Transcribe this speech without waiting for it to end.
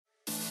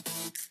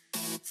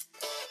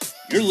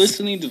You're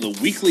listening to the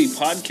weekly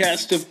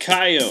podcast of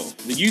Kaio,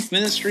 the youth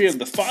ministry of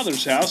the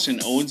Father's House in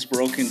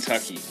Owensboro,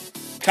 Kentucky.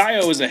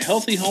 Kaio is a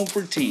healthy home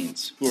for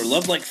teens who are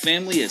loved like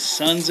family as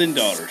sons and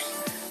daughters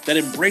that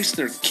embrace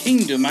their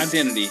kingdom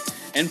identity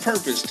and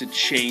purpose to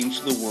change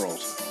the world.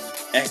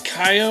 At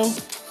Kaio,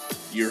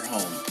 you're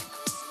home.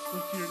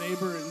 Look to your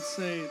neighbor and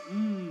say,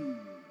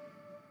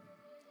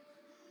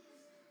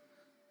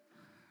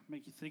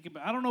 Make you think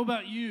about, I don't know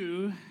about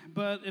you,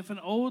 but if an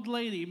old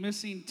lady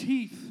missing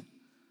teeth,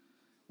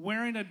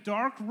 wearing a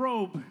dark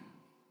robe,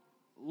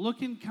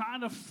 looking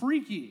kind of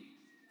freaky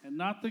and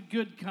not the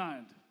good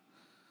kind,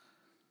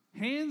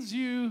 hands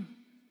you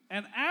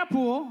an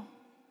apple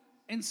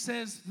and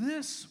says,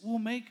 "This will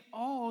make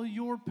all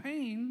your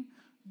pain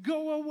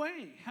go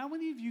away." How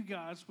many of you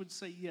guys would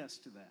say yes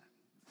to that?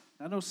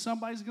 I know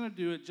somebody's going to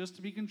do it just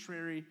to be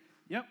contrary.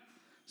 Yep.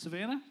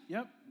 Savannah?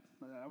 Yep.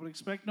 I would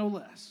expect no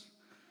less.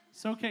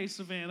 It's okay,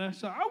 Savannah.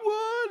 So I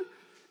would.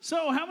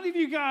 So how many of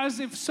you guys,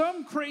 if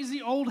some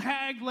crazy old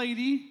hag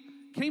lady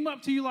came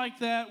up to you like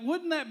that,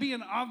 wouldn't that be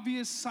an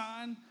obvious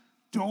sign?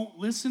 Don't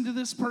listen to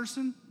this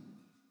person?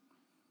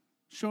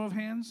 Show of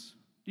hands.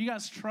 Do you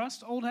guys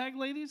trust old hag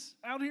ladies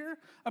out here?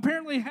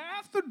 Apparently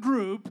half the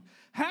group,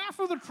 half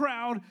of the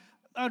crowd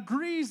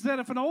agrees that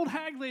if an old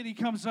hag lady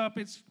comes up,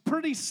 it's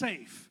pretty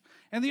safe.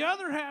 And the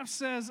other half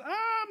says,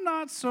 "I'm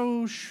not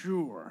so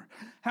sure."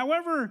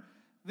 However,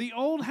 the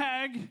old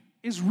hag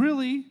is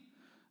really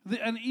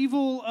an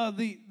evil,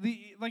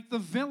 like the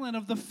villain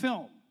of the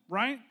film,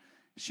 right?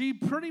 She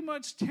pretty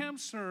much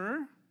tempts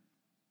her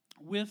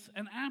with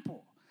an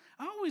apple.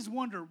 I always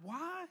wonder,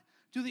 why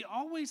do they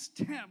always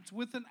tempt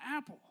with an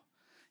apple?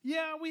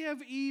 Yeah, we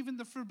have Eve and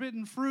the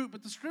forbidden fruit,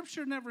 but the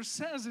scripture never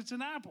says it's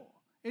an apple.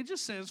 It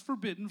just says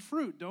forbidden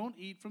fruit. Don't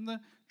eat from the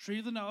tree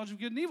of the knowledge of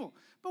good and evil.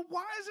 But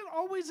why is it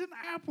always an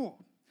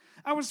apple?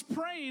 I was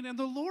praying, and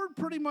the Lord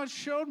pretty much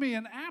showed me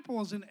an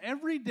apple is an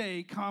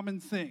everyday common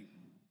thing.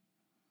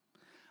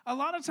 A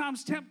lot of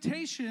times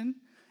temptation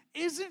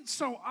isn't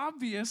so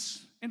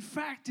obvious. In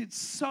fact, it's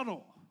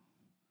subtle.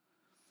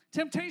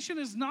 Temptation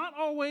is not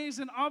always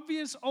an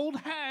obvious old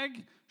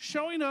hag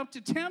showing up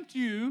to tempt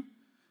you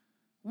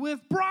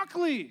with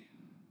broccoli.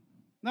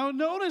 Now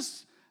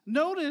notice,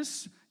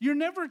 you're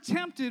never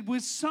tempted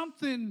with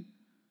something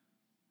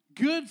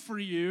good for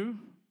you,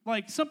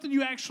 like something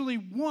you actually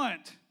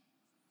want,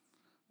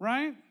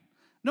 right?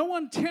 No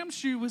one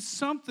tempts you with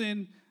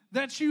something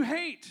that you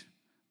hate,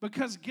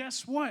 because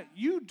guess what?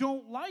 You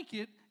don't like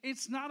it.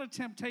 It's not a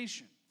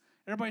temptation.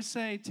 Everybody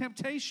say,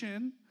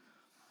 temptation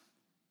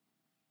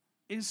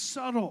is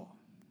subtle.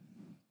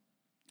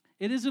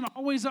 It isn't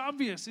always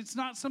obvious. It's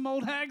not some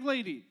old hag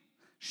lady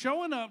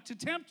showing up to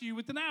tempt you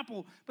with an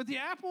apple. But the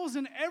apple is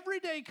an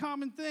everyday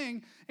common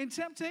thing, and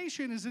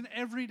temptation is an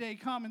everyday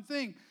common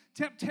thing.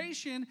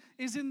 Temptation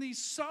is in these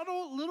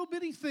subtle little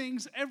bitty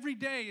things every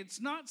day.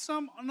 It's not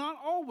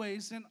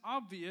always an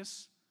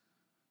obvious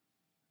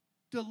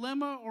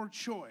dilemma or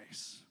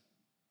choice.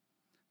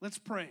 Let's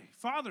pray.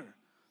 Father,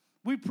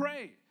 we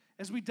pray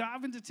as we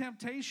dive into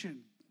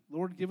temptation,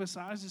 Lord, give us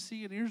eyes to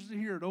see and ears to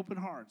hear and open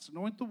hearts.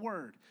 Anoint the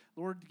word.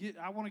 Lord,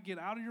 I want to get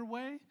out of your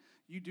way.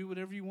 You do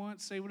whatever you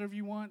want, say whatever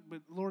you want.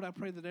 But, Lord, I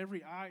pray that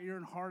every eye, ear,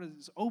 and heart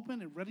is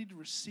open and ready to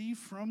receive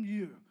from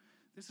you.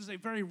 This is a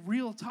very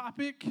real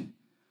topic,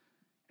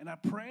 and I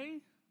pray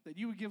that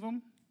you would give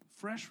them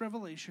fresh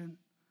revelation,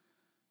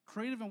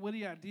 creative and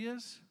witty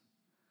ideas,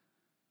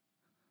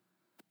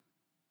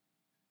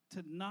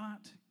 to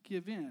not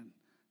give in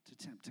to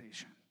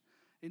temptation.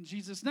 In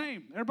Jesus'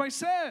 name, everybody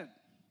said.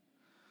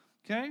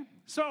 Okay?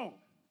 So,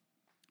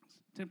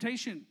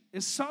 temptation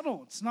is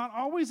subtle. It's not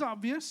always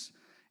obvious,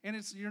 and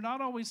you're not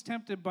always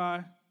tempted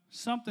by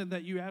something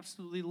that you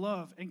absolutely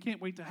love and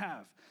can't wait to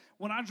have.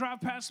 When I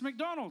drive past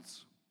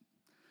McDonald's,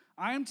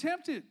 I am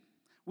tempted.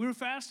 We were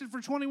fasted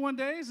for 21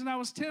 days, and I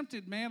was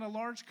tempted. Man, a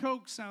large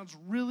Coke sounds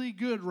really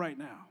good right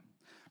now.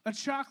 A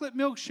chocolate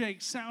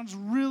milkshake sounds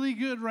really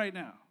good right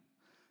now.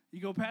 You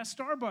go past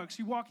Starbucks,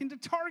 you walk into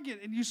Target,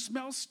 and you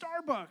smell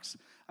Starbucks.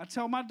 I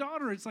tell my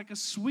daughter it's like a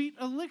sweet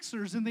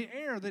elixir's in the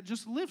air that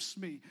just lifts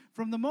me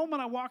from the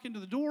moment I walk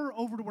into the door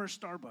over to where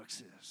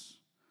Starbucks is.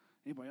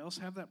 Anybody else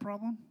have that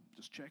problem?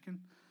 Just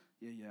checking.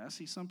 Yeah, I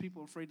see some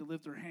people afraid to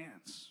lift their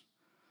hands.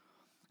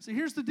 So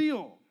here's the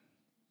deal.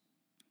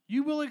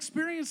 You will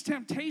experience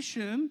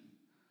temptation,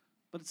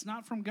 but it's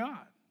not from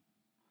God.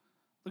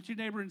 Look at your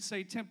neighbor and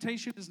say,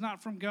 temptation is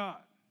not from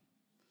God.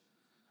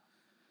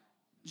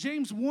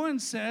 James 1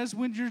 says,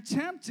 when you're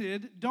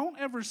tempted, don't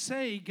ever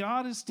say,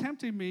 God is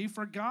tempting me,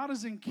 for God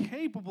is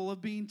incapable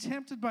of being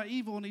tempted by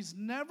evil, and he's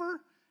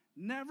never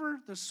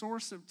the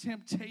source of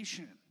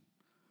temptation.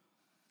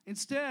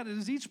 Instead, it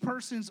is each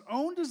person's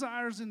own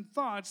desires and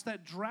thoughts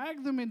that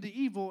drag them into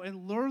evil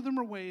and lure them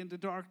away into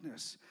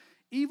darkness.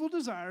 Evil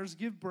desires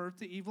give birth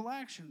to evil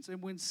actions,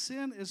 and when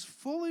sin is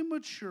fully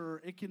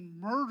mature, it can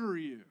murder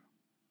you.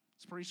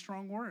 It's pretty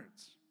strong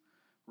words,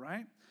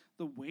 right?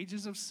 The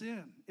wages of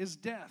sin is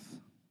death.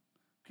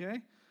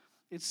 Okay?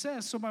 It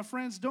says, so my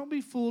friends, don't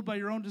be fooled by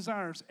your own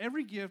desires.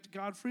 Every gift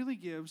God freely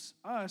gives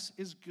us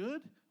is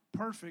good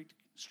perfect,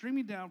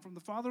 streaming down from the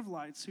Father of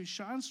lights, who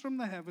shines from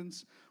the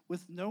heavens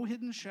with no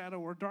hidden shadow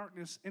or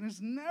darkness and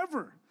is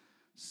never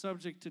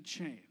subject to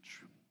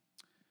change.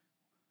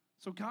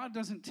 So God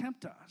doesn't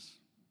tempt us.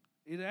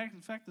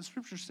 In fact, the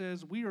scripture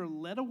says we are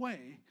led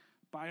away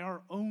by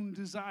our own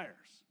desires.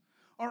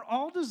 Are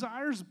all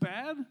desires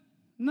bad?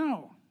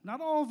 No,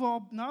 not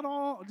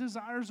all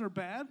desires are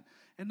bad,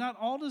 and not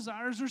all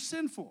desires are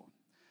sinful.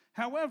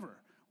 However,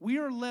 we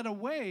are led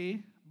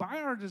away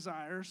by our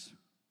desires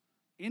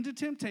into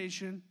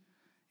temptation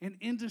and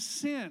into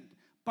sin.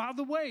 By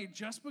the way,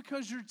 just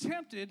because you're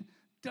tempted,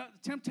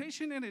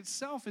 temptation in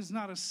itself is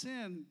not a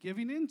sin.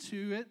 Giving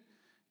into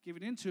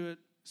it,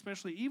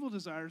 especially evil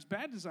desires,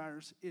 bad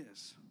desires,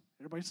 is.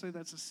 Everybody say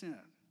that's a sin.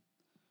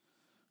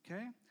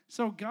 Okay?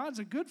 So God's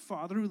a good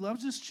father who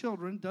loves his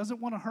children, doesn't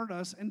want to hurt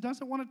us, and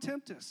doesn't want to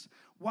tempt us.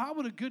 Why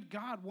would a good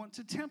God want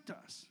to tempt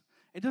us?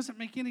 It doesn't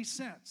make any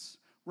sense,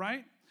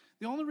 right?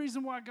 The only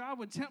reason why God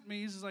would tempt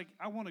me is like,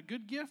 I want a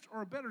good gift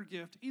or a better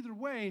gift. Either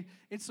way,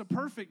 it's a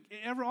perfect.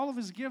 All of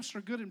his gifts are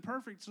good and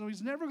perfect, so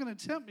he's never going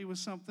to tempt me with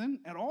something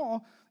at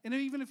all. And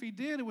even if he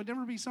did, it would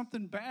never be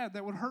something bad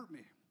that would hurt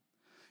me.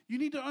 You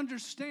need to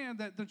understand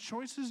that the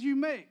choices you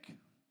make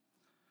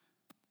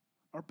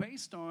are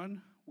based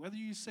on whether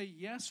you say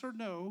yes or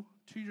no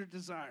to your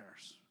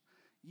desires.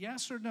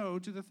 Yes or no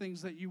to the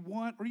things that you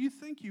want or you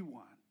think you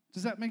want.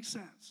 Does that make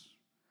sense?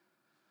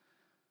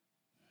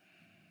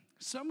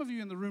 Some of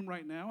you in the room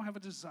right now have a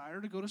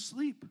desire to go to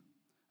sleep.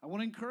 I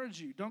want to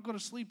encourage you, don't go to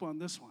sleep on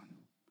this one.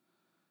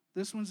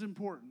 This one's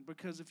important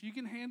because if you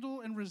can handle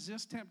and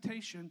resist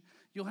temptation,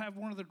 you'll have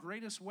one of the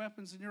greatest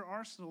weapons in your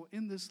arsenal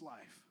in this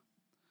life.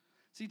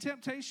 See,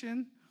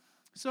 temptation,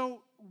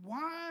 so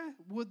why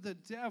would the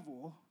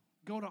devil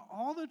go to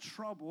all the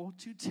trouble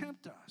to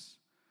tempt us?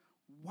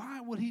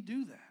 Why would he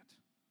do that?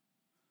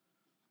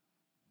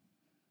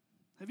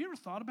 Have you ever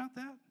thought about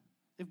that?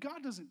 If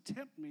God doesn't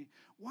tempt me,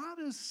 why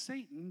does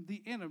Satan,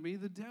 the enemy,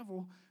 the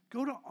devil,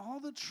 go to all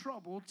the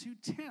trouble to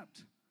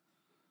tempt?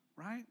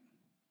 Right?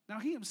 Now,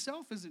 he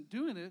himself isn't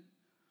doing it,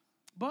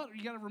 but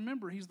you got to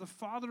remember, he's the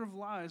father of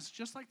lies.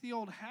 Just like the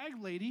old hag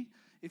lady,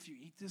 if you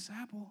eat this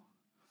apple,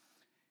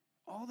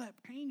 all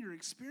that pain you're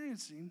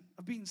experiencing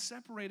of being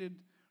separated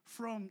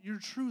from your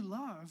true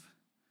love,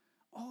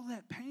 all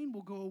that pain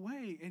will go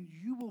away and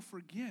you will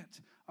forget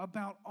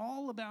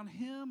all about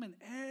him and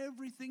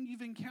everything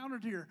you've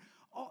encountered here.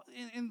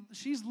 And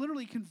she's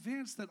literally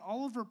convinced that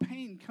all of her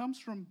pain comes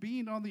from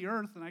being on the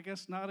earth, and I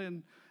guess not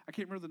in, I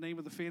can't remember the name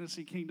of the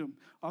fantasy kingdom.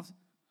 What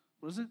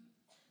is it?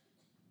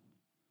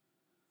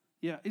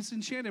 Yeah, it's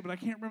Enchanted, but I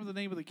can't remember the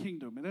name of the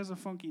kingdom. It has a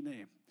funky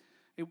name.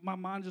 My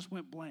mind just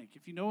went blank.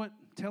 If you know it,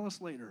 tell us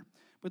later.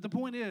 But the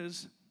point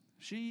is,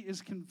 she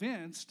is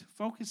convinced,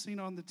 focusing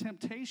on the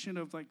temptation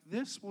of like,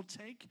 this will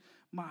take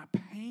my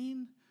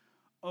pain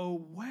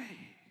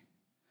away.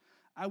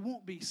 I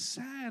won't be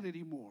sad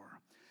anymore.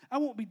 I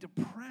won't be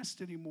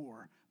depressed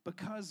anymore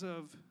because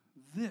of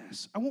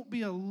this. I won't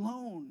be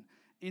alone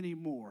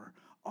anymore.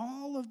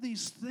 All of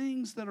these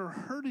things that are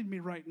hurting me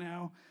right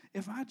now,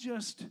 if I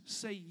just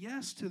say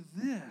yes to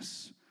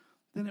this,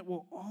 then it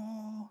will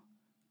all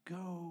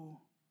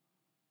go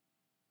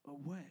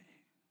away.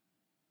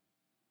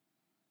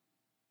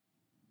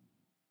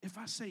 If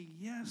I say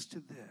yes to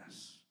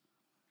this,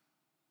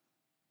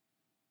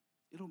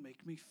 it'll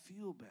make me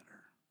feel better.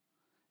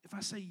 If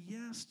I say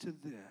yes to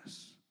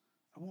this,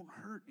 I won't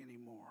hurt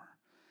anymore.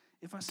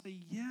 If I say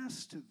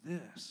yes to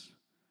this,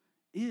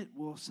 it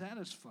will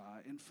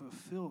satisfy and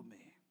fulfill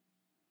me.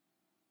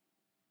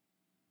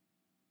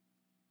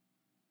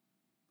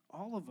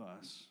 All of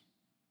us,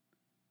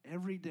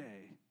 every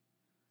day,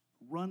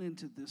 run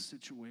into this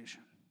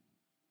situation.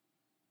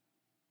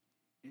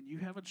 And you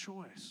have a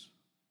choice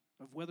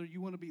of whether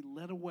you want to be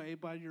led away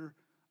by your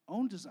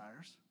own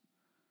desires,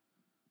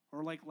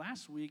 or like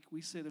last week,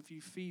 we said if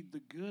you feed the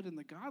good and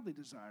the godly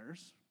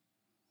desires,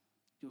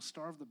 you'll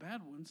starve the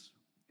bad ones,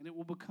 and it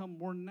will become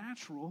more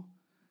natural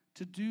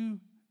to do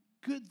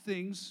good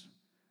things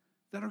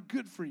that are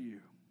good for you.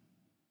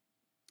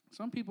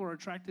 Some people are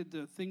attracted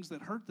to things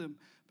that hurt them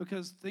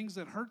because things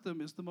that hurt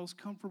them is the most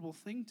comfortable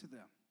thing to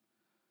them.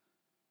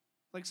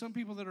 Like some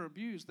people that are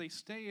abused, they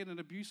stay in an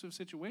abusive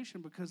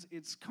situation because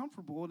it's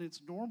comfortable and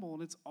it's normal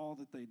and it's all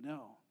that they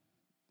know.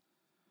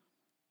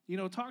 You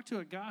know, talk to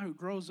a guy who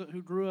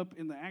grew up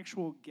in the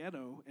actual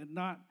ghetto and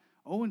not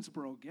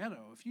Owensboro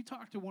ghetto. If you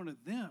talk to one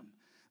of them,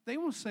 they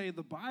will say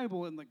the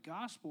Bible and the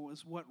gospel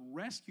is what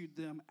rescued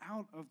them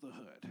out of the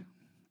hood,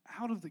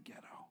 out of the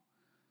ghetto.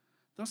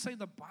 They'll say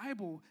the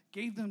Bible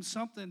gave them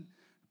something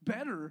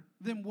better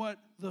than what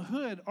the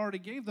hood already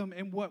gave them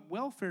and what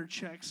welfare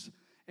checks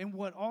and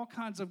what all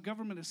kinds of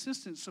government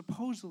assistance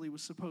supposedly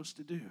was supposed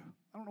to do.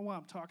 I don't know why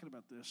I'm talking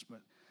about this, but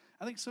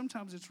I think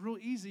sometimes it's real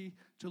easy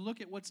to look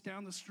at what's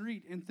down the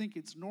street and think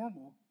it's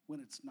normal when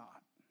it's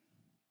not.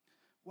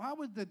 Why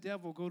would the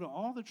devil go to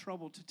all the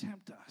trouble to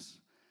tempt us?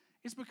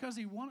 It's because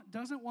he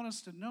doesn't want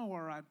us to know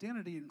our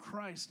identity in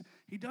Christ.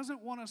 He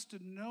doesn't want us to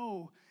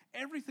know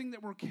everything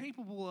that we're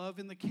capable of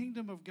in the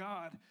kingdom of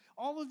God.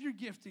 All of your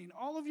gifting,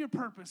 all of your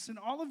purpose, and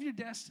all of your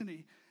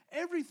destiny.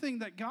 Everything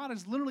that God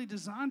has literally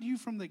designed you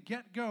from the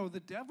get-go,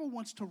 the devil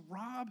wants to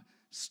rob,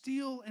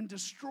 steal, and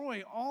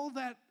destroy all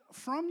that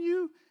from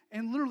you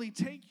and literally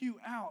take you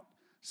out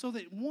so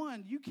that,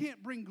 one, you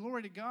can't bring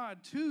glory to God.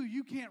 Two,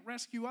 you can't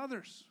rescue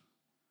others.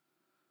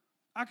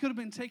 I could have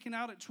been taken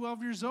out at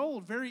 12 years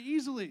old very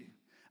easily.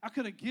 I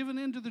could have given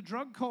into the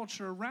drug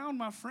culture around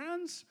my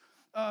friends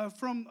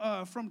from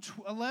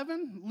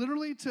 11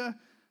 literally to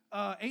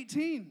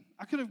 18.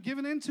 I could have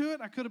given into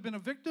it. I could have been a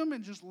victim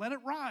and just let it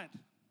ride.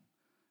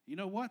 You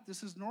know what?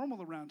 This is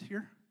normal around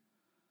here.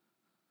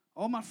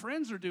 All my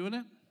friends are doing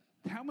it.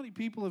 How many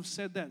people have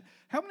said that?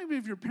 How many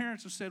of your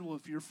parents have said, well,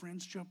 if your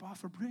friends jump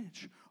off a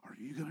bridge, are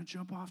you going to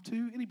jump off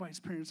too? Anybody's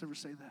parents ever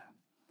say that?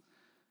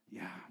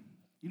 Yeah.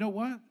 You know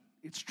what?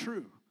 It's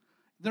true.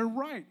 They're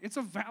right. It's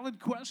a valid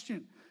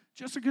question.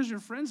 Just because your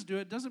friends do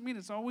it doesn't mean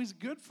it's always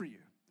good for you.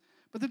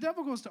 But the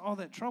devil goes to all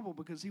that trouble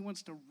because he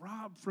wants to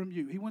rob from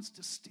you. He wants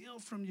to steal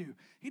from you.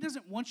 He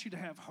doesn't want you to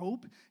have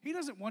hope. He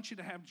doesn't want you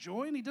to have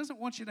joy, and he doesn't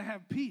want you to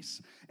have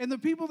peace. And the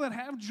people that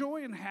have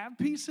joy and have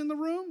peace in the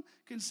room,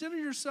 consider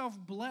yourself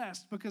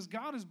blessed because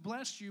God has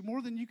blessed you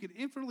more than you could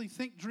infinitely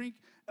think,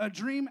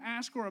 dream,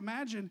 ask, or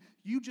imagine.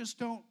 You just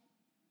don't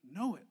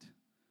know it.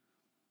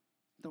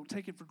 Don't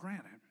take it for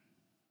granted.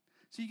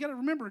 So you got to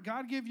remember,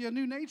 God gave you a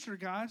new nature,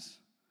 guys.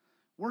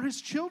 We're his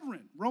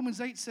children.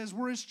 Romans 8 says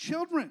we're his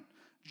children.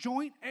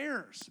 Joint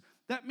heirs.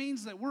 That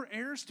means that we're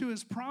heirs to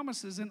his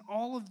promises and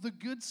all of the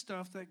good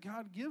stuff that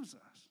God gives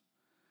us.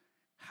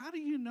 How do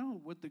you know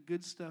what the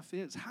good stuff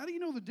is? How do you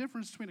know the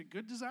difference between a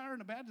good desire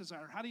and a bad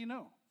desire? How do you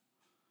know?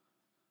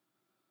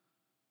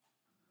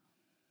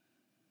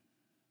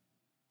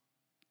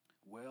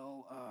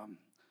 Well,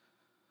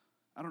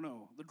 I don't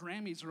know. The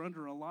Grammys are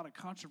under a lot of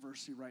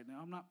controversy right now.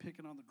 I'm not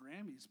picking on the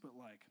Grammys, but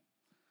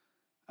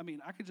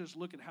I could just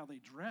look at how they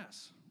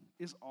dress.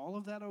 Is all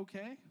of that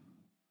okay?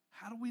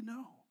 How do we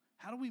know?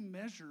 How do we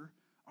measure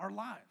our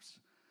lives?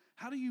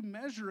 How do you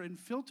measure and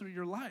filter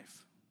your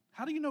life?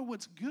 How do you know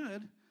what's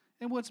good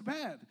and what's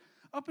bad?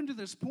 Up until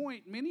this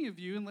point, many of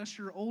you, unless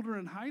you're older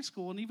in high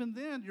school, and even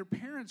then, your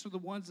parents are the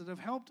ones that have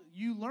helped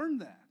you learn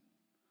that.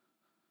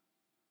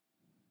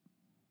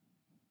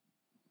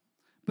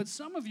 But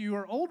some of you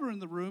are older in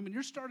the room, and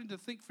you're starting to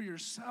think for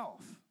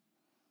yourself.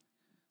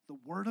 The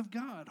Word of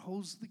God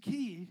holds the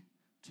key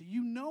to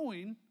you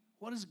knowing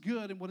what is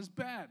good and what is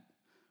bad.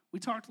 We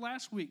talked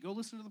last week. Go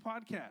listen to the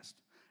podcast.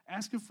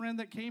 Ask a friend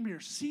that came here.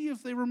 See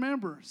if they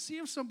remember. See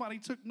if somebody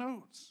took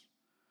notes.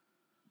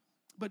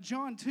 But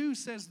John 2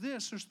 says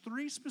this. There's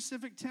 3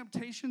 specific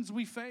temptations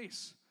we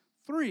face.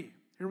 3.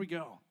 Here we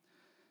go.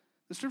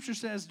 The scripture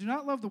says, do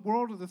not love the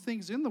world or the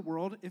things in the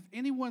world. If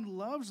anyone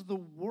loves the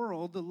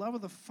world, the love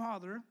of the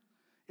Father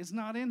is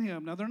not in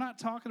him. Now, they're not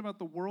talking about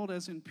the world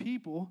as in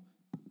people.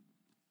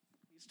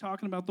 He's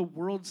talking about the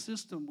world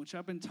system, which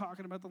I've been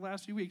talking about the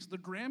last few weeks. The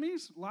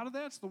Grammys, a lot of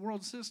that's the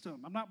world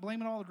system. I'm not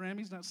blaming all the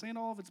Grammys, not saying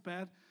all of it's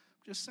bad.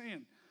 I'm just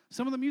saying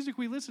some of the music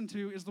we listen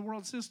to is the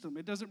world system.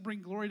 It doesn't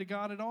bring glory to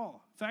God at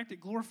all. In fact, it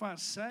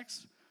glorifies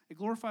sex. It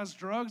glorifies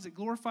drugs. It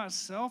glorifies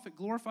self. It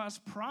glorifies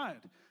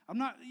pride. I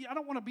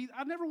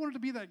never wanted to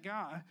be that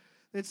guy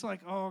that's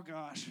like, oh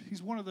gosh,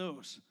 he's one of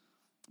those.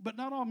 But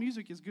not all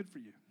music is good for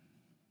you.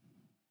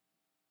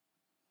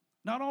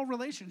 Not all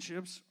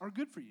relationships are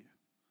good for you.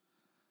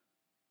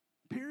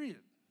 Period.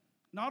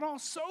 Not all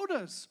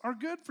sodas are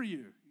good for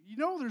you. You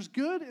know there's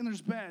good and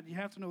there's bad. You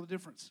have to know the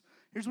difference.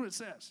 Here's what it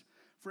says.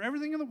 For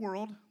everything in the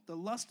world, the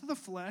lust of the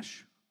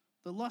flesh,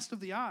 the lust of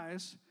the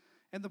eyes,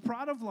 and the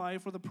pride of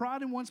life, or the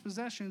pride in one's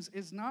possessions,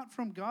 is not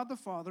from God the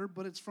Father,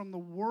 but it's from the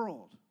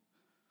world.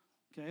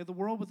 Okay, the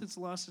world with its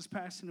lust is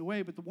passing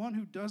away, but the one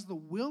who does the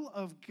will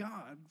of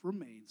God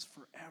remains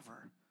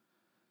forever.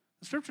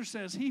 The scripture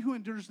says, he who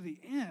endures to the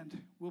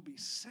end will be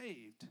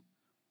saved.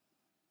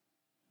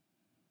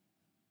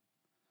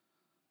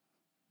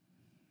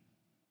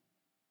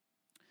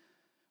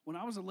 When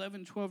I was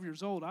 11, 12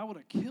 years old, I would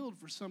have killed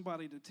for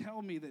somebody to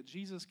tell me that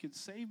Jesus could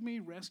save me,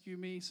 rescue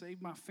me,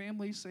 save my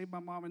family, save my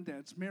mom and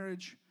dad's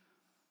marriage,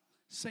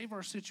 save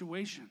our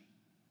situation.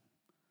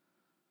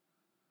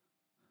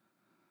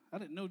 I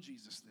didn't know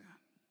Jesus then.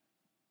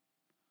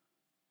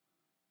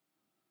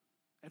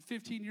 At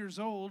 15 years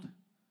old,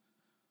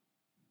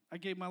 I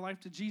gave my life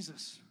to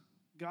Jesus.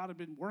 God had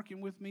been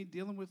working with me,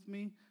 dealing with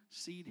me,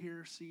 seed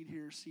here, seed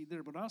here, seed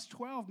there. But I was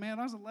 12, man.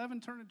 I was 11,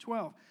 turning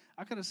 12.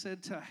 I could have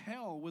said to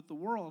hell with the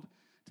world,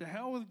 to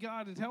hell with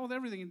God, and to hell with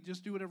everything, and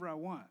just do whatever I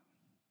want.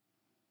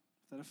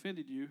 If that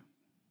offended you,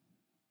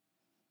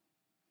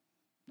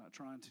 I'm not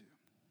trying to.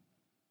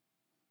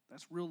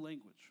 That's real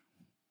language.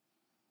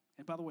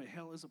 And by the way,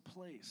 hell is a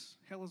place.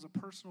 Hell is a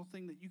personal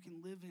thing that you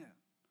can live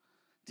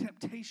in.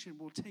 Temptation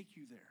will take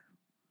you there.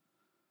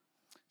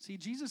 See,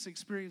 Jesus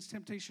experienced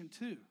temptation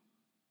too.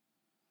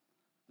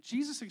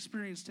 Jesus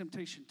experienced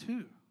temptation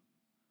too.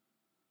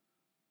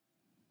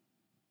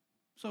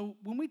 So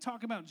when we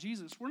talk about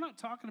Jesus, we're not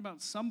talking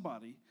about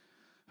somebody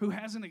who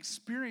hasn't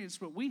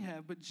experienced what we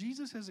have, but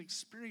Jesus has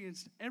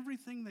experienced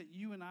everything that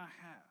you and I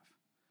have.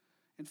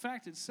 In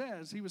fact, it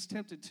says he was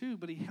tempted too,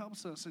 but he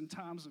helps us in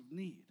times of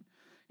need.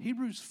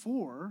 Hebrews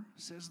 4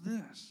 says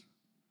this.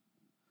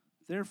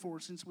 Therefore,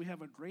 since we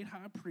have a great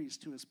high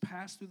priest who has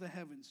passed through the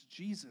heavens,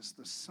 Jesus,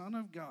 the Son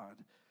of God,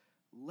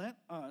 let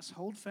us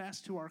hold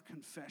fast to our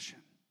confession.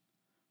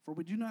 For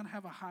we do not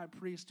have a high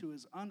priest who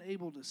is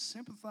unable to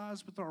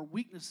sympathize with our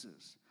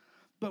weaknesses,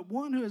 but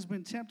one who has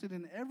been tempted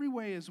in every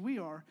way as we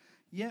are,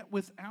 yet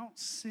without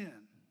sin.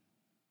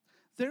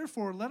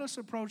 Therefore, let us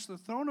approach the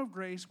throne of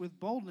grace with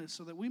boldness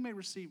so that we may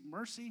receive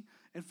mercy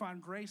and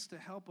find grace to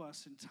help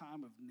us in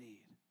time of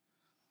need.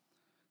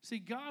 See,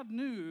 God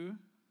knew,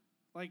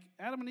 like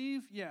Adam and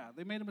Eve, yeah,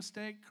 they made a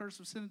mistake, curse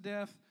of sin and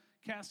death,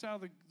 cast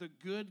out of the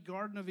good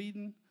Garden of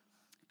Eden,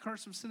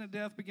 curse of sin and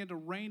death began to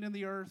reign in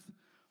the earth.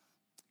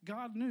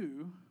 God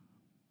knew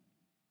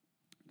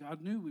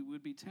we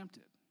would be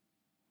tempted.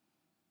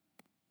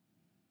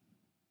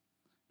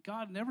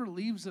 God never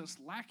leaves us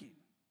lacking,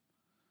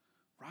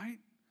 right?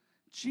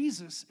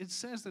 Jesus, it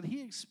says that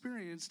he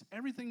experienced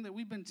everything that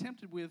we've been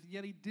tempted with,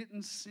 yet he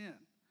didn't sin.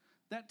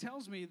 That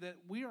tells me that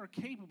we are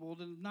capable of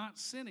not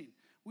sinning.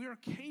 We are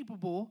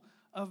capable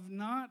of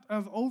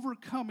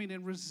overcoming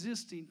and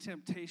resisting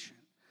temptation.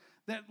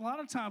 That a lot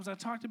of times, I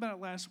talked about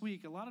it last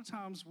week, a lot of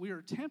times we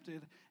are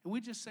tempted and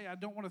we just say, I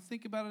don't want to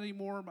think about it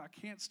anymore. I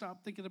can't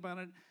stop thinking about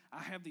it.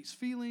 I have these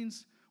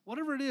feelings.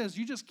 Whatever it is,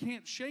 you just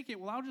can't shake it.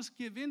 Well, I'll just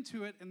give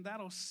into it and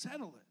that'll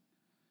settle it.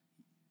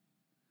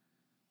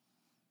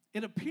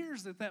 It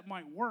appears that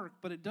might work,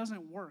 but it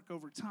doesn't work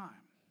over time.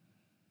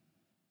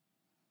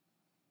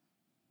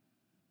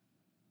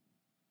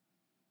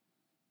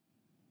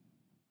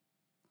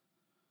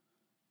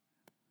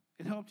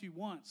 It helped you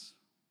once.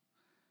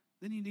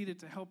 Then you need it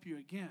to help you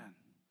again.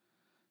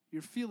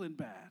 You're feeling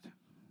bad.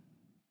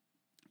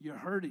 You're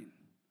hurting.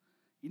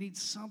 You need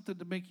something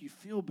to make you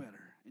feel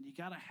better. And you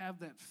got to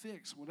have that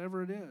fix,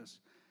 whatever it is.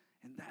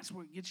 And that's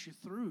what gets you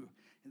through.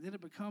 And then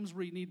it becomes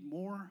where you need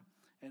more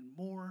and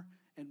more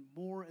and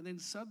more. And then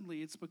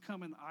suddenly it's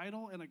become an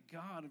idol and a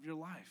god of your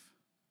life.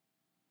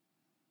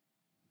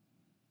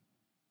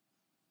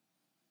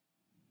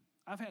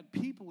 I've had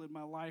people in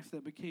my life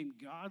that became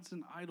gods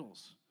and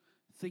idols,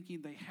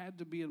 thinking they had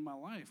to be in my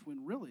life,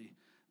 when really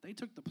they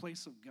took the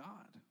place of God.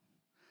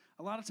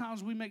 A lot of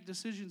times we make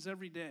decisions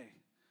every day,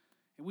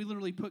 and we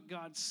literally put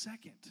God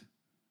second.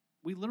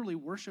 We literally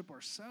worship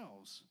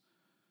ourselves.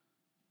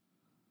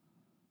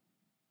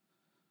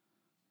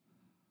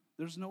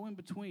 There's no in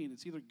between.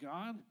 It's either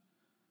God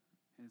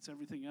and it's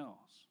everything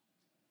else.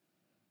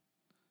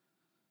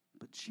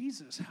 But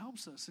Jesus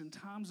helps us in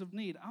times of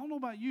need. I don't know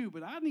about you,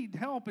 but I need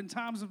help in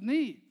times of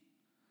need.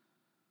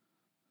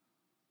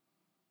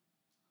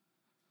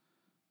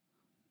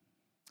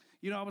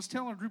 You know, I was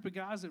telling a group of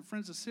guys at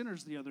Friends of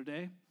Sinners the other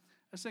day,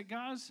 I said,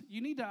 guys,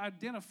 you need to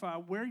identify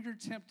where you're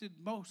tempted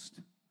most.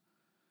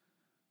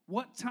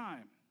 What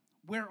time?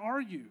 Where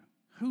are you?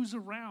 Who's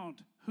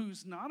around?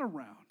 Who's not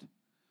around?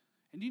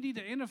 And you need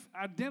to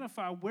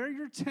identify where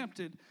you're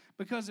tempted,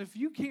 because if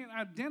you can't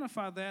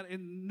identify that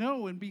and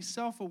know and be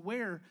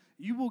self-aware,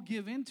 you will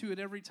give into it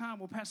every time.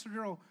 Well, Pastor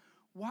Darrell,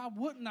 why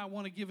wouldn't I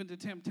want to give into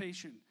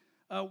temptation?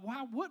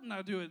 Why wouldn't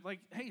I do it? Like,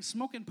 hey,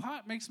 smoking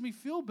pot makes me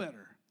feel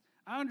better.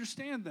 I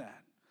understand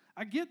that.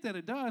 I get that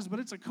it does, but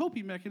it's a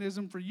coping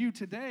mechanism for you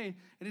today,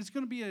 and it's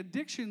going to be an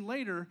addiction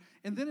later,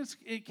 and then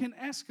it can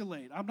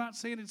escalate. I'm not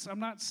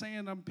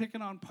saying I'm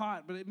picking on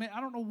pot, but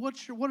I don't know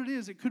what it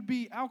is. It could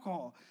be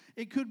alcohol.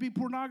 It could be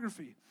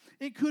pornography.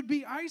 It could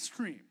be ice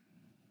cream.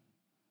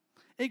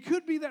 It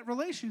could be that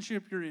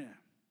relationship you're in.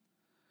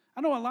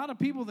 I know a lot of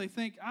people, they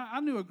think, I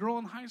knew a girl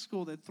in high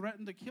school that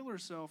threatened to kill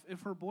herself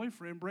if her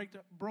boyfriend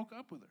broke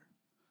up with her.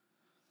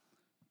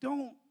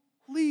 Don't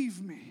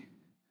leave me.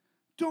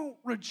 Don't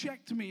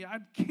reject me. I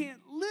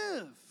can't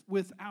live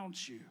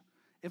without you.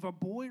 If a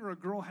boy or a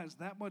girl has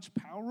that much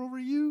power over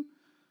you,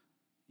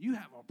 you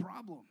have a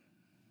problem.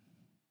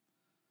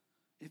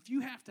 If you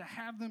have to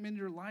have them in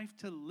your life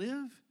to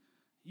live,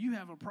 you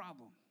have a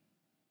problem.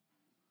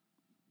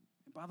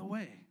 And by the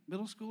way,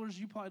 middle schoolers,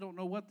 you probably don't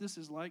know what this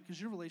is like, because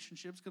your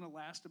relationship's going to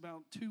last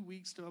about 2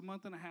 weeks to a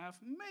month and a half,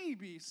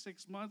 maybe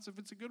 6 months if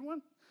it's a good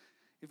one.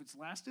 If it's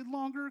lasted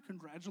longer,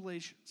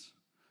 congratulations.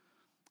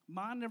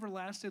 Mine never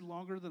lasted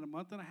longer than a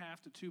month and a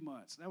half to 2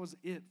 months. That was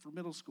it for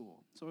middle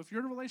school. So if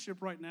you're in a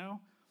relationship right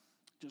now,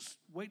 just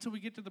wait till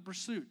we get to the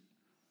pursuit.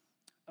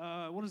 2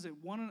 and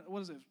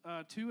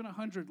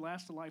 100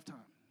 last a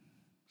lifetime.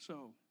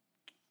 So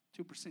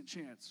 2%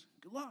 chance.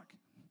 Good luck.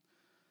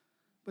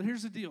 But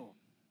here's the deal.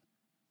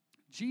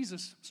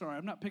 Jesus, sorry,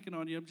 I'm not picking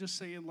on you. I'm just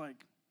saying,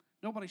 like,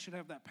 nobody should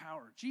have that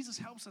power. Jesus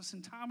helps us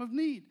in time of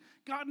need.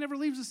 God never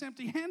leaves us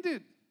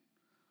empty-handed.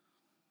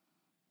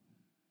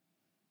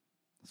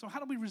 So how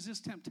do we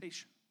resist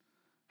temptation?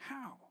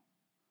 How?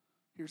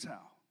 Here's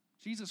how.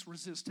 Jesus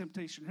resists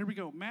temptation. Here we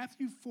go.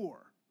 Matthew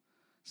 4.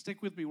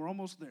 Stick with me. We're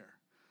almost there.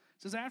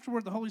 It says,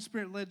 afterward, the Holy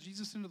Spirit led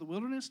Jesus into the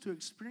wilderness to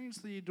experience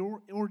the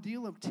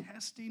ordeal of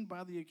testing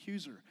by the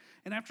accuser.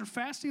 And after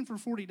fasting for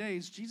 40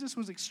 days, Jesus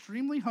was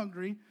extremely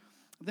hungry.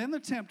 Then the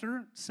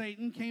tempter,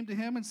 Satan, came to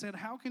him and said,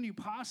 how can you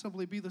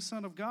possibly be the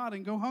Son of God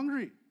and go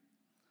hungry?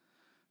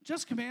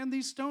 Just command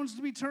these stones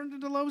to be turned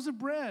into loaves of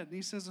bread. And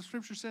he says, the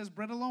scripture says,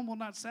 bread alone will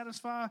not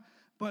satisfy,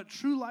 but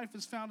true life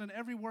is found in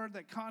every word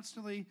that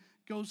constantly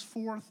goes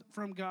forth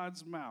from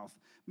God's mouth.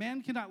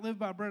 Man cannot live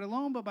by bread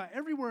alone, but by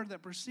every word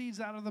that proceeds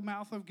out of the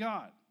mouth of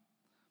God.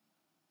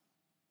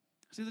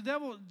 See,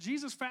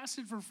 Jesus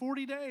fasted for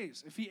 40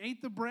 days. If he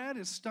ate the bread,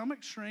 his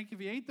stomach shrank. If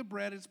he ate the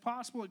bread, it's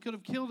possible it could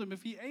have killed him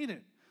if he ate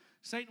it.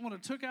 Satan would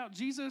have took out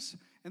Jesus,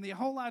 and the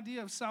whole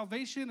idea of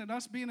salvation and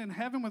us being in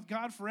heaven with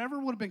God forever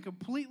would have been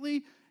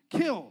completely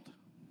killed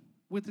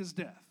with his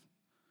death.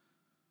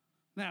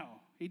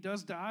 Now, he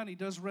does die and he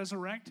does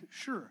resurrect.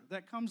 Sure,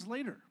 that comes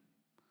later.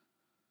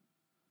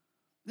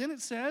 Then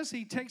it says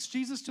he takes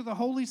Jesus to the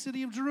holy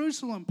city of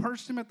Jerusalem,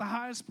 perched him at the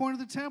highest point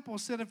of the temple,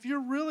 said, if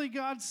you're really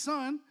God's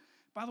son,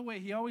 by the way,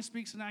 he always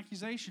speaks in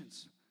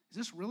accusations. Is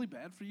this really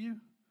bad for you?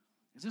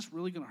 Is this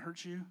really going to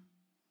hurt you?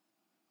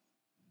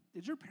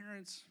 Did your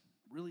parents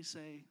really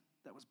say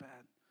that was bad?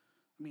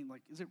 I mean,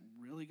 like, is it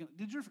really going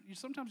to?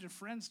 Sometimes your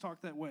friends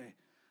talk that way.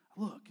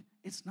 Look,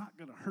 it's not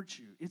going to hurt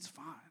you. It's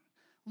fine.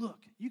 Look,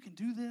 you can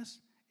do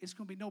this. It's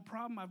going to be no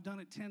problem. I've done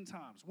it 10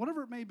 times.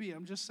 Whatever it may be,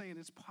 I'm just saying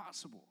it's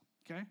possible,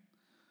 okay?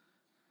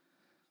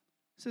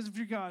 It says, if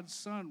you're God's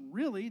son,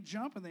 really,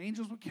 jump and the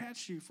angels will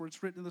catch you, for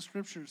it's written in the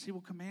scriptures. He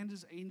will command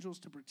his angels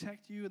to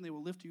protect you, and they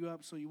will lift you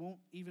up so you won't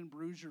even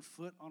bruise your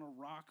foot on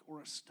a rock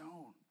or a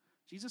stone.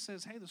 Jesus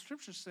says, hey, the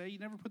scriptures say you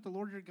never put the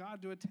Lord your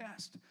God to a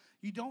test.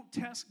 You don't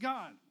test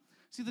God.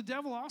 See, the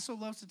devil also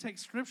loves to take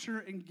scripture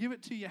and give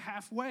it to you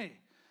halfway.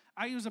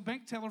 I used a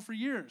bank teller for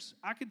years.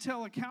 I could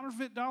tell a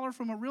counterfeit dollar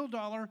from a real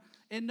dollar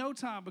in no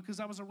time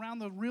because I was around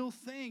the real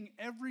thing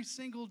every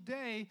single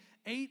day,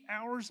 8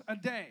 hours a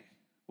day.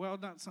 Well,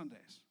 not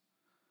Sundays.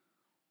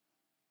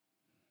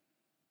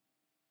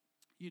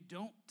 You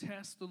don't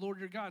test the Lord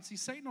your God. See,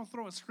 Satan will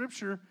throw a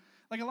scripture.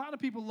 Like a lot of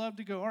people love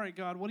to go, all right,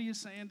 God, what are you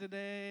saying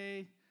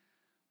today?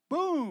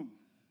 Boom.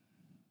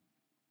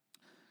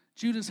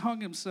 Judas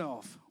hung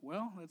himself.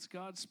 Well, that's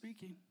God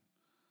speaking.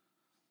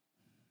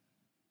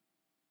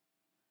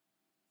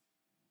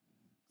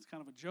 It's kind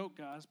of a joke,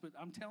 guys, but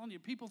I'm telling you,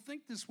 people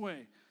think this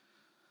way.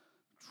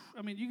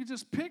 I mean, you can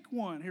just pick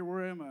one. Here,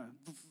 where am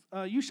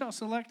I? You shall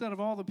select out of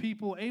all the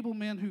people able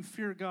men who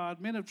fear God,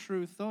 men of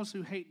truth, those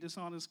who hate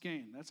dishonest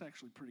gain. That's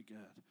actually pretty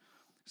good.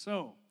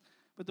 So,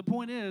 but the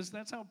point is,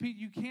 that's how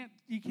you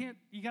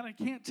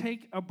can't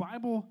take a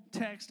Bible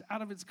text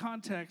out of its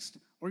context,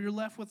 or you're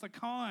left with a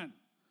con.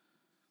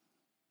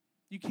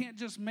 You can't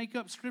just make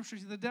up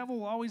scriptures. The devil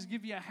will always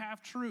give you a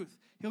half truth.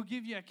 He'll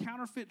give you a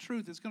counterfeit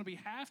truth. It's going to be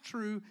half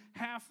true,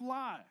 half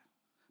lie.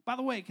 By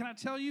the way, can I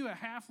tell you, a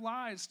half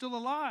lie is still a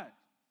lie.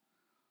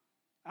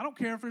 I don't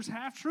care if there's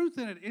half truth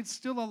in it. It's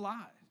still a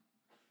lie.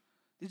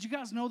 Did you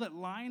guys know that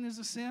lying is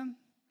a sin?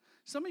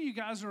 Some of you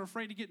guys are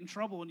afraid to get in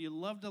trouble and you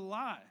love to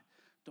lie.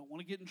 Don't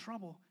want to get in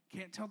trouble.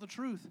 Can't tell the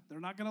truth. They're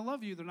not going to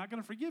love you. They're not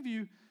going to forgive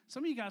you.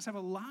 Some of you guys have a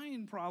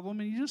lying problem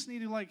and you just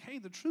need to hey,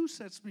 the truth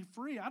sets me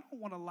free. I don't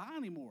want to lie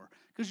anymore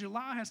because your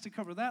lie has to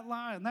cover that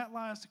lie and that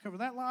lie has to cover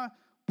that lie.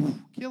 Poof,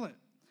 kill it. It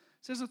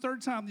says the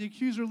third time, the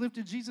accuser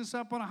lifted Jesus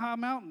up on a high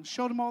mountain,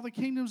 showed him all the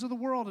kingdoms of the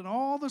world and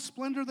all the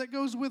splendor that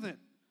goes with it.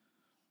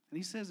 And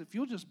he says, if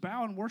you'll just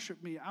bow and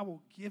worship me, I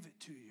will give it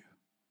to you.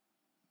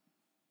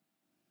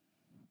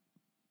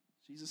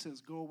 Jesus says,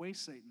 go away,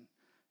 Satan.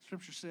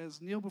 Scripture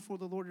says, kneel before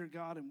the Lord your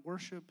God and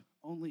worship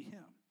only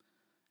him.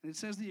 And it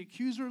says the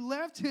accuser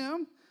left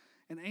him,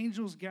 and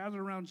angels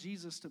gathered around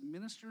Jesus to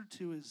minister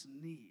to his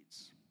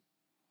needs.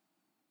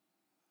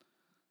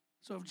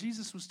 So if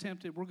Jesus was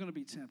tempted, we're going to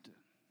be tempted.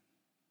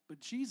 But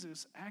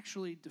Jesus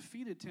actually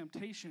defeated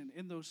temptation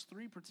in those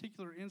three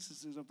particular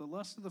instances of the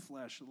lust of the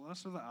flesh, the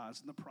lust of the eyes,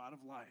 and the pride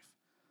of life.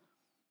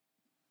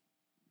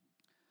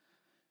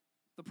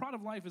 The pride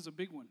of life is a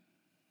big one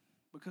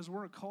because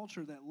we're a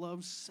culture that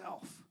loves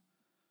self.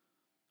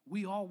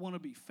 We all want to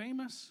be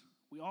famous.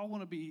 We all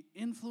want to be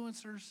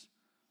influencers.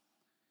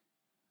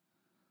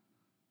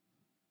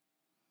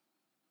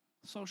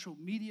 Social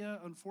media,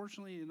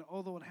 unfortunately, and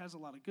although it has a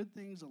lot of good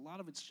things, a lot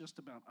of it's just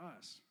about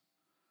us.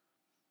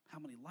 How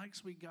many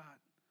likes we got.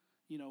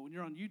 You know, when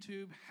you're on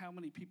YouTube, how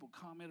many people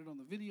commented on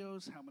the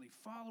videos? How many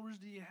followers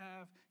do you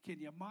have? Can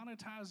you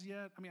monetize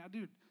yet? I mean,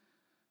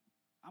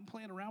 I'm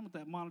playing around with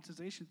that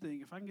monetization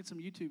thing. If I can get some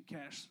YouTube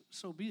cash,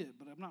 so be it,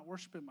 but I'm not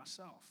worshiping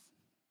myself.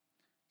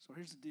 So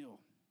here's the deal.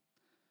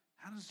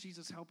 How does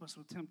Jesus help us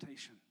with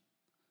temptation?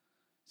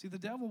 See, the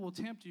devil will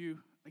tempt you,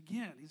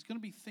 again, he's going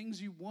to be things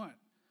you want,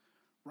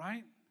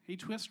 right? He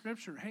twists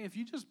scripture. Hey, if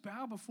you just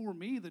bow before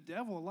me, the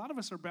devil, a lot of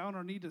us are bowing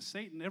our knee to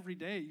Satan every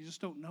day. You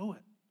just don't know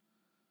it.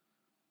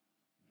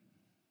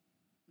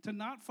 To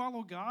not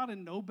follow God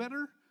and know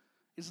better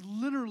is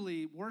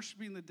literally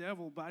worshiping the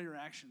devil by your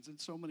actions in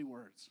so many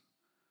words.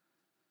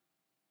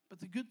 But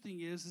the good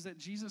thing is that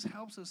Jesus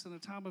helps us in a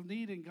time of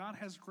need, and God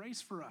has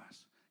grace for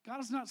us. God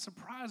is not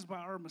surprised by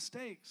our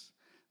mistakes.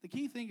 The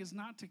key thing is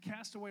not to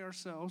cast away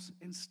ourselves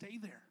and stay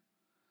there.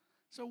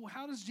 So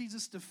how does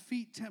Jesus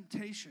defeat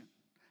temptation?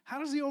 How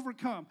does he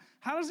overcome?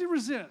 How does he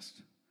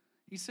resist?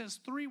 He says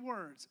 3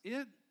 words.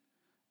 It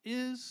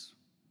is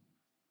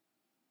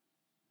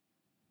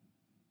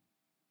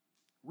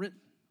written.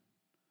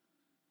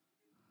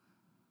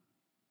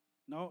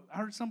 No, I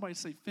heard somebody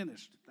say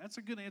finished. That's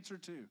a good answer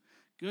too.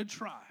 Good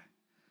try.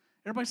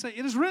 Everybody say,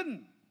 it is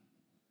written.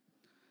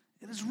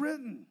 It is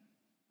written.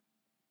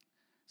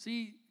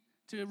 See,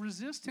 to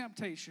resist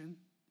temptation,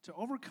 to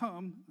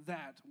overcome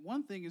that,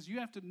 one thing is you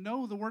have to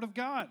know the Word of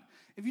God.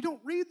 If you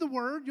don't read the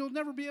Word, you'll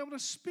never be able to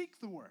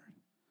speak the Word.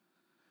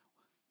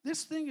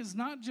 This thing is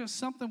not just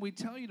something we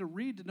tell you to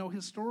read to know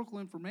historical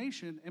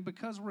information, and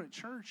because we're at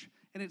church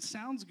and it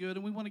sounds good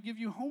and we want to give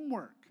you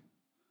homework.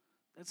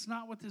 That's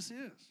not what this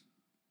is.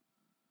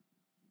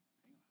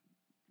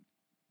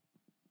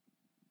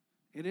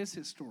 It is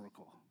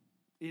historical.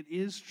 It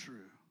is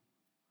true.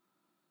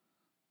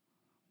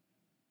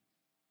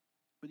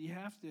 But you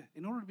have to,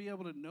 in order to be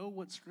able to know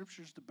what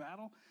scriptures to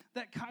battle,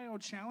 that Kaio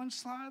challenge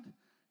slide,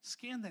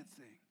 scan that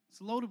thing.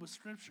 It's loaded with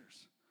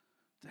scriptures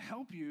to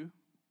help you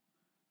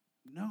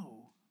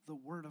know the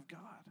Word of God.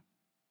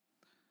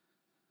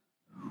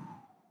 Whew.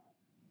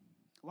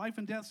 Life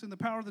and death's in the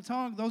power of the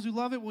tongue. Those who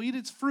love it will eat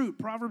its fruit.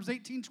 Proverbs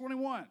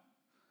 18:21.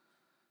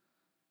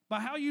 By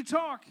how you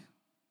talk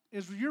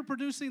is you're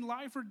producing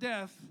life or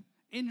death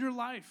in your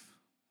life.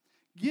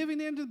 Giving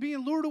in to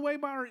being lured away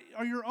by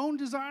your own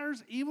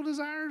desires, evil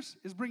desires,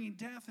 is bringing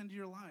death into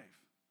your life.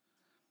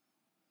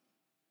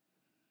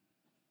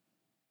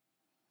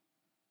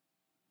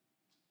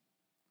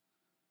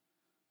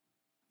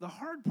 The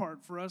hard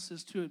part for us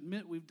is to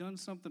admit we've done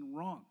something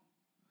wrong.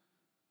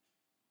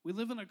 We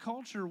live in a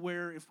culture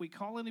where if we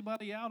call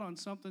anybody out on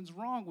something's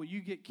wrong, well, you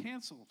get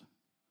canceled.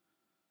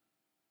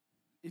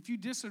 If you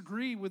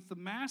disagree with the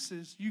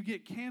masses, you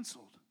get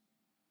canceled.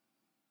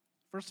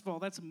 First of all,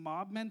 that's a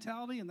mob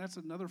mentality, and that's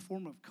another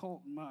form of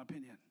cult, in my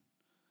opinion.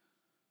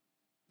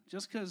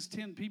 Just because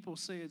 10 people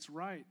say it's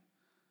right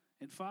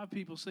and 5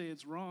 people say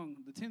it's wrong,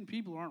 the 10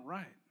 people aren't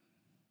right.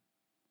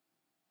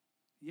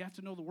 You have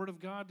to know the Word of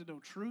God to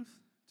know truth,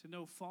 to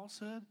know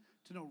falsehood,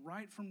 to know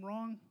right from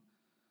wrong.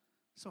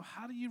 So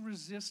how do you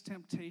resist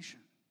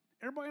temptation?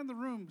 Everybody in the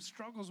room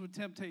struggles with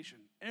temptation.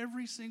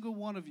 Every single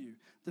one of you.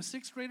 The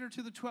 6th grader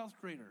to the 12th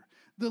grader.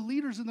 The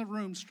leaders in the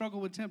room struggle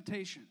with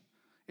temptation.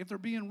 If they're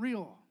being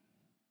real.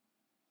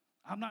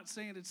 I'm not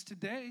saying it's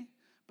today,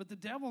 but the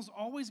devil's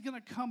always going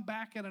to come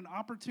back at an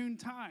opportune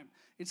time.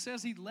 It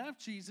says he left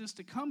Jesus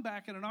to come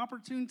back at an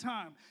opportune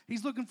time.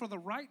 He's looking for the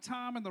right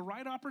time and the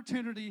right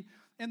opportunity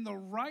and the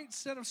right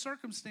set of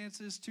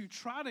circumstances to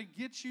try to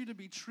get you to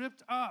be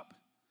tripped up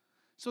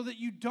so that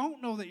you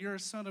don't know that you're a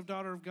son or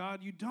daughter of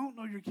God. You don't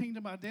know your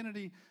kingdom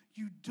identity.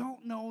 You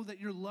don't know that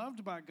you're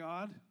loved by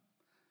God,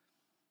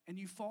 and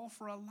you fall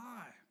for a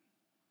lie.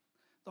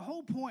 The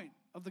whole point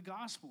of the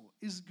gospel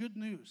is good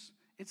news.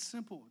 It's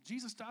simple.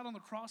 Jesus died on the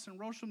cross and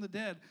rose from the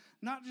dead,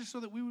 not just so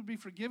that we would be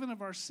forgiven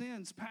of our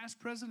sins, past,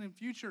 present, and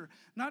future,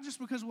 not just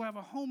because we'll have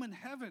a home in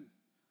heaven,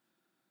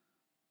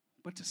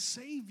 but to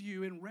save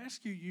you and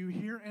rescue you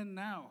here and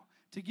now,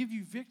 to give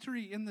you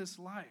victory in this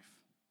life.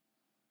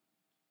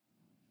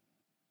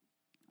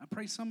 I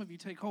pray some of you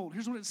take hold.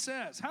 Here's what it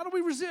says. How do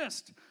we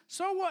resist?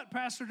 So what,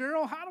 Pastor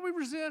Darrell? How do we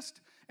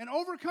resist and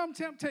overcome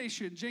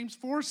temptation? James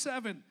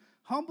 4:7.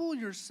 Humble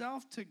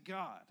yourself to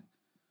God.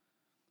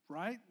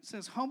 Right? It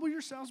says, humble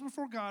yourselves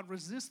before God,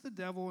 resist the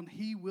devil, and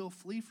he will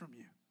flee from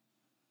you.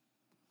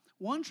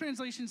 One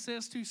translation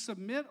says to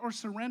submit or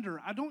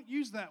surrender. I don't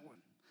use that one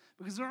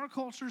because in our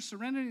culture,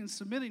 surrendering and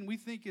submitting we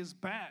think is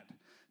bad.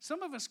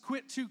 Some of us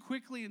quit too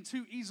quickly and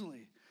too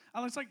easily.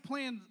 It's like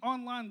playing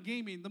online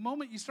gaming. The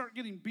moment you start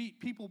getting beat,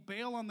 people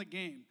bail on the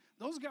game.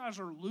 Those guys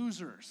are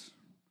losers.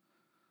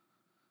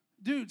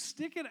 Dude,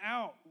 stick it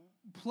out.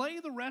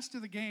 Play the rest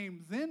of the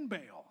game, then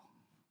bail.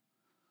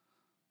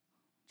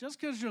 Just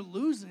because you're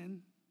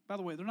losing, by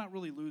the way, they're not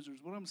really losers.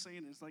 What I'm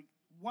saying is, like,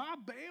 why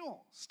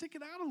bail? Stick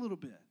it out a little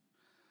bit.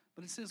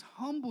 But it says,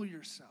 humble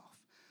yourself.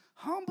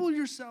 Humble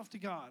yourself to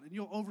God, and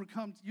you'll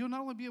overcome. You'll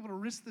not only be able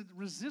to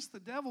resist the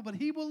devil, but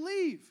he will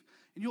leave.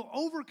 And you'll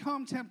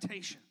overcome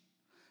temptation.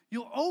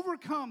 You'll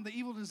overcome the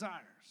evil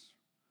desires.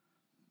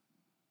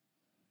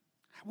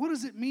 What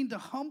does it mean to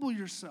humble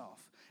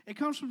yourself? It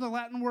comes from the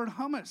Latin word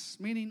humus,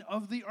 meaning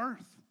of the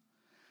earth.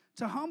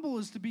 To humble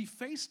is to be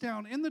face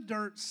down in the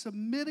dirt,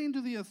 submitting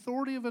to the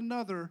authority of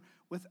another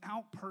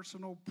without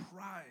personal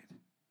pride.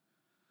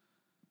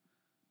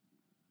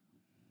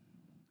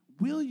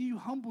 Will you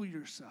humble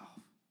yourself?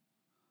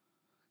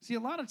 See,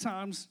 a lot of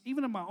times,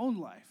 even in my own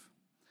life,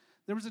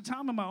 there was a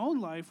time in my own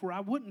life where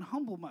I wouldn't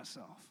humble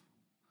myself.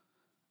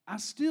 I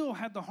still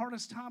had the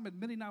hardest time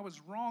admitting I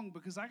was wrong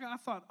because I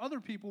thought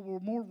other people were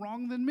more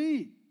wrong than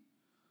me.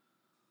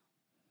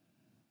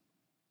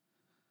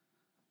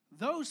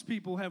 Those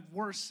people have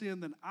worse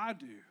sin than I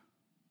do.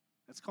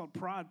 That's called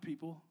pride,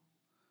 people.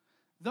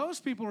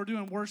 Those people are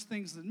doing worse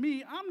things than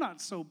me. I'm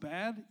not so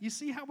bad. You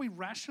see how we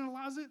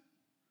rationalize it?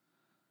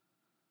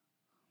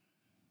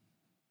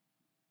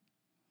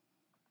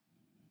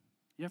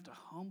 You have to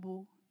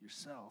humble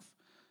yourself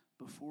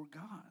before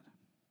God.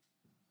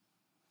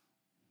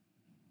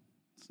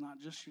 It's not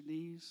just your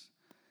knees.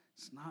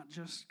 It's not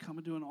just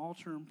coming to an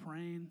altar and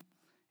praying.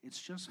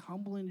 It's just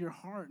humbling your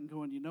heart and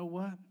going, you know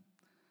what?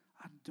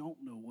 I don't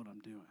know what I'm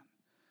doing.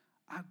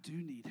 I do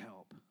need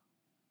help.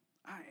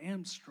 I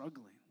am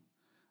struggling.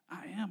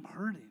 I am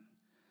hurting.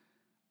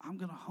 I'm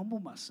going to humble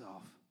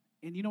myself.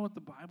 And you know what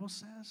the Bible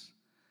says?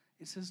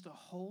 It says to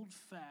hold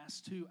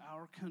fast to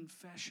our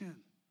confession.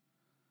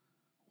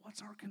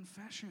 What's our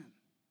confession?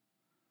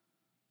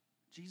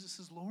 Jesus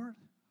is Lord.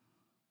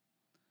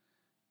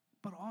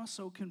 But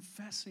also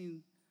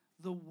confessing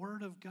the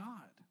Word of God.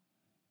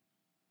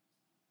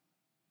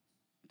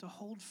 To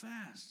hold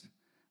fast.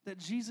 That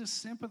Jesus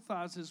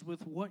sympathizes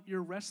with what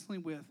you're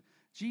wrestling with.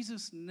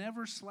 Jesus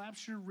never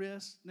slaps your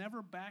wrist,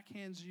 never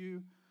backhands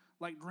you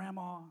like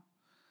grandma.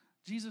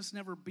 Jesus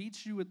never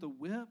beats you with the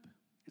whip.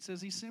 It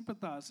says he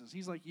sympathizes.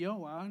 He's like,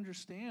 yo, I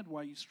understand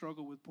why you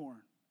struggle with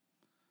porn.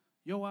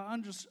 Yo, I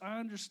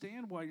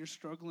understand why you're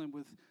struggling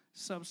with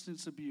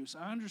substance abuse.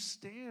 I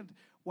understand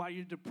why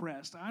you're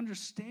depressed. I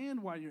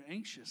understand why you're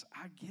anxious.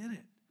 I get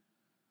it.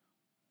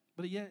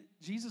 But yet,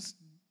 Jesus,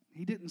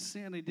 he didn't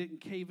sin. He didn't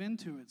cave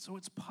into it. So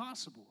it's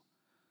possible.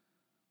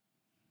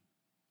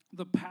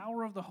 The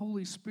power of the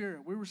Holy Spirit.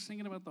 We were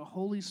singing about the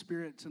Holy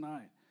Spirit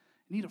tonight.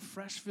 You need a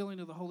fresh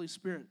filling of the Holy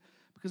Spirit.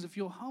 Because if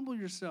you'll humble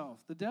yourself,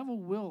 the devil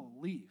will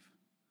leave.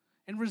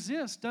 And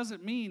resist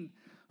doesn't mean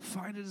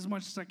fight it as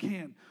much as I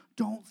can.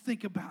 Don't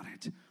think about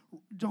it.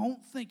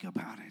 Don't think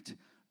about it.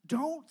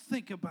 Don't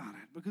think about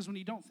it. Because when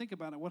you don't think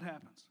about it, what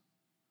happens?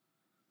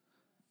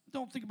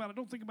 Don't think about it.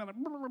 Don't think about it.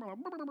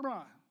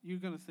 You're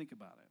going to think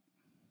about it.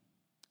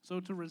 So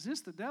to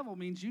resist the devil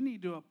means you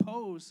need to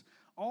oppose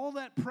all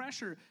that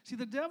pressure. See,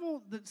 the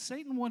devil, that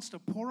Satan wants to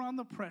pour on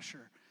the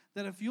pressure.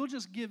 That if you'll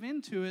just give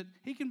into it,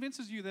 he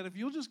convinces you that if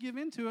you'll just give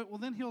into it, well,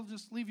 then he'll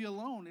just leave you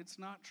alone. It's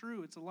not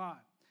true. It's a lie.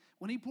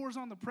 When he pours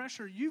on the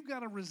pressure, you've got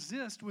to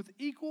resist with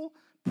equal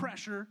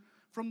pressure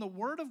from the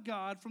Word of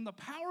God, from the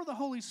power of the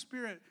Holy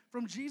Spirit,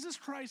 from Jesus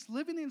Christ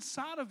living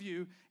inside of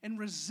you, and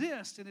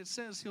resist, and it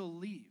says he'll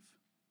leave.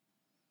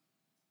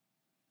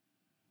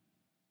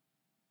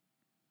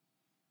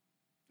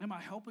 Am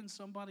I helping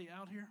somebody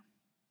out here?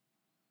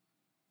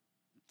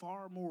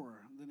 Far more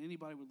than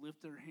anybody would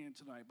lift their hand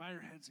tonight. Bow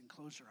your heads and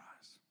close your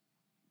eyes.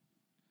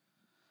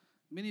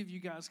 Many of you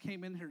guys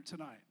came in here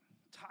tonight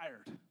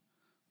tired,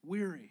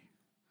 weary.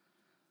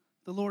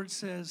 The Lord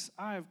says,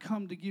 I have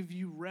come to give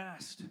you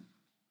rest.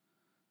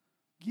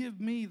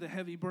 Give me the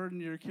heavy burden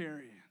you're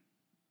carrying.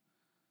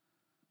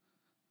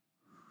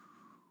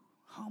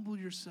 Humble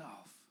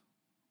yourself.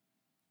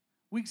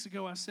 Weeks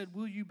ago I said,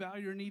 will you bow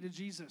your knee to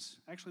Jesus?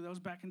 Actually, that was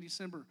back in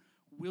December.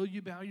 Will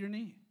you bow your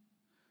knee?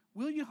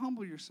 Will you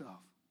humble yourself?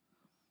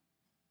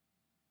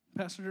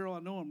 Pastor Darrell, I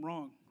know I'm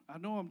wrong. I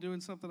know I'm doing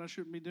something I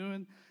shouldn't be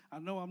doing. I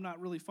know I'm not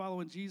really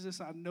following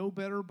Jesus. I know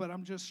better, but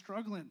I'm just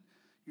struggling.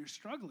 You're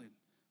struggling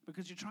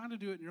because you're trying to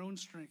do it in your own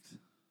strength.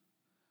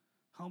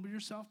 Humble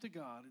yourself to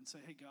God and say,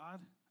 hey,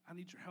 God, I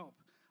need your help.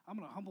 I'm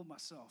going to humble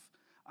myself.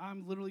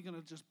 I'm literally going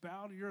to just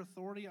bow to your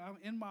authority.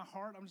 In my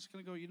heart, I'm just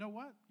going to go, you know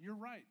what? You're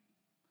right.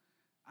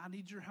 I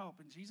need your help.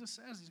 And Jesus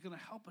says he's going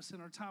to help us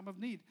in our time of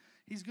need.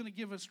 He's going to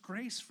give us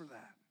grace for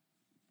that.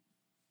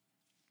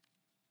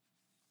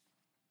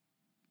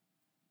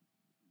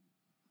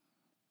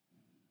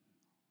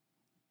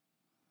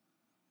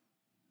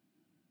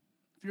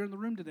 If you're in the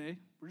room today,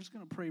 we're just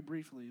going to pray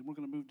briefly, and we're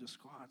going to move to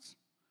squats.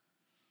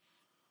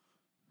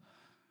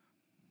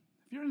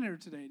 If you're in there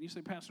today and you say,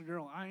 Pastor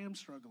Darrell, I am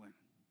struggling,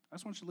 I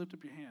just want you to lift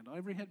up your hand.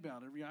 Every head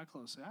bowed, every eye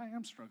closed. Say, I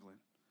am struggling.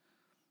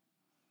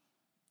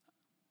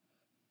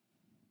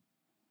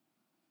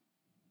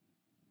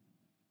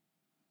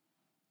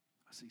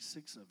 I see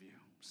 6 of you,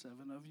 7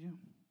 of you,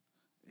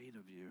 8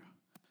 of you,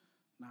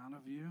 9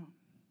 of you,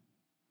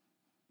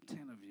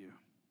 10 of you.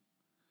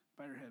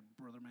 Bow your head,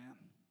 brother man.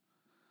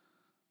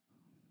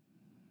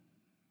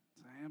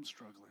 I am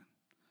struggling.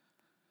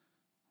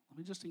 Let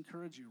me just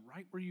encourage you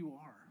right where you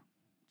are.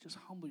 Just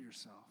humble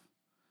yourself.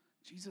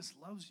 Jesus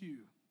loves you.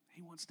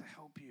 He wants to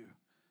help you.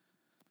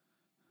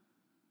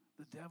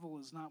 The devil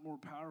is not more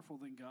powerful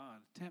than God.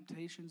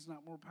 Temptation is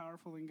not more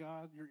powerful than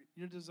God.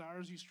 Your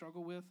desires you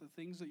struggle with, the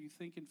things that you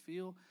think and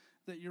feel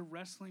that you're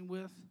wrestling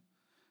with,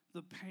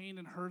 the pain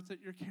and hurt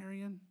that you're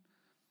carrying,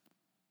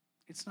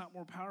 it's not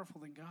more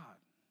powerful than God.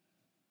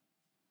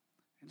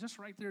 And just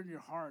right there in your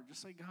heart,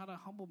 just say, God, I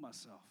humble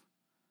myself.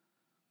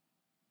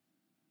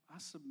 I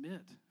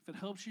submit. If it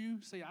helps you,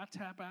 say, I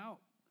tap out.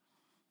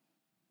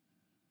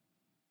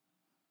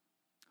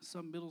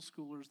 Some middle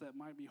schoolers, that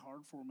might be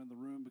hard for them in the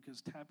room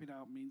because tapping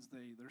out means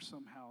they're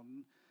somehow,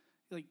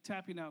 like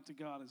tapping out to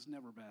God is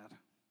never bad.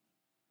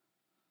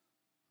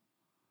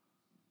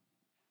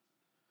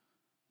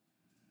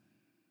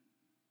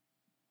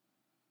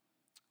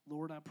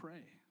 Lord, I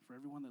pray for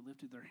everyone that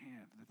lifted their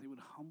hand, that they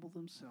would humble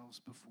themselves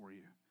before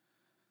you.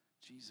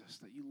 Jesus,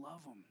 that you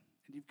love them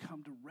and you've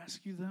come to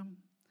rescue them,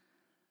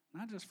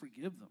 not just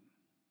forgive them,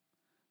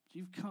 but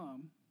you've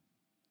come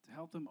to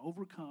help them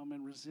overcome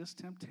and resist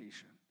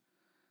temptation.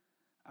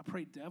 I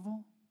pray,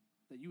 devil,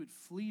 that you would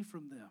flee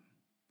from them.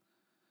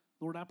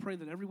 Lord, I pray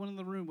that everyone in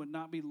the room would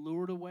not be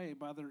lured away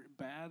by their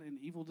bad and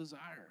evil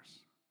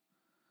desires.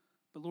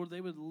 But Lord, they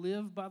would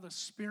live by the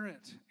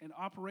Spirit and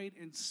operate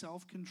in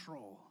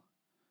self-control.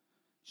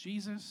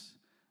 Jesus,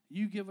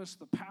 you give us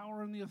the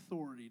power and the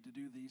authority to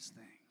do these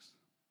things.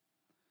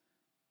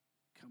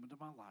 Come into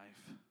my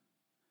life.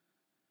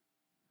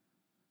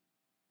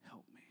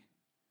 Help me.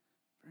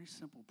 Very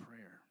simple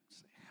prayer.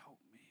 Say, help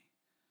me.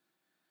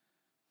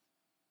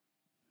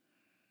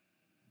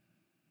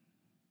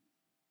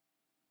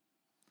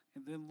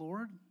 And then,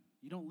 Lord,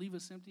 you don't leave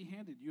us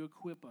empty-handed. You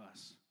equip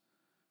us.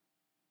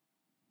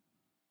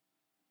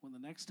 When the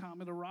next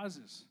time it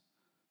arises,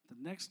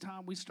 the next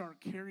time we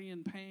start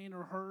carrying pain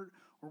or hurt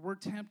or we're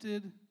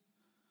tempted,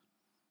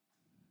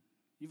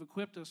 you've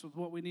equipped us with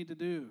what we need to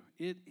do.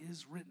 It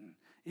is written.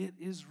 It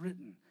is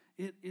written.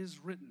 It is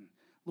written.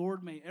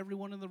 Lord, may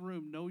everyone in the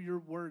room know your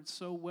word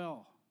so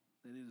well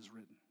that it is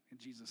written. In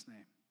Jesus'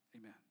 name,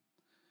 amen.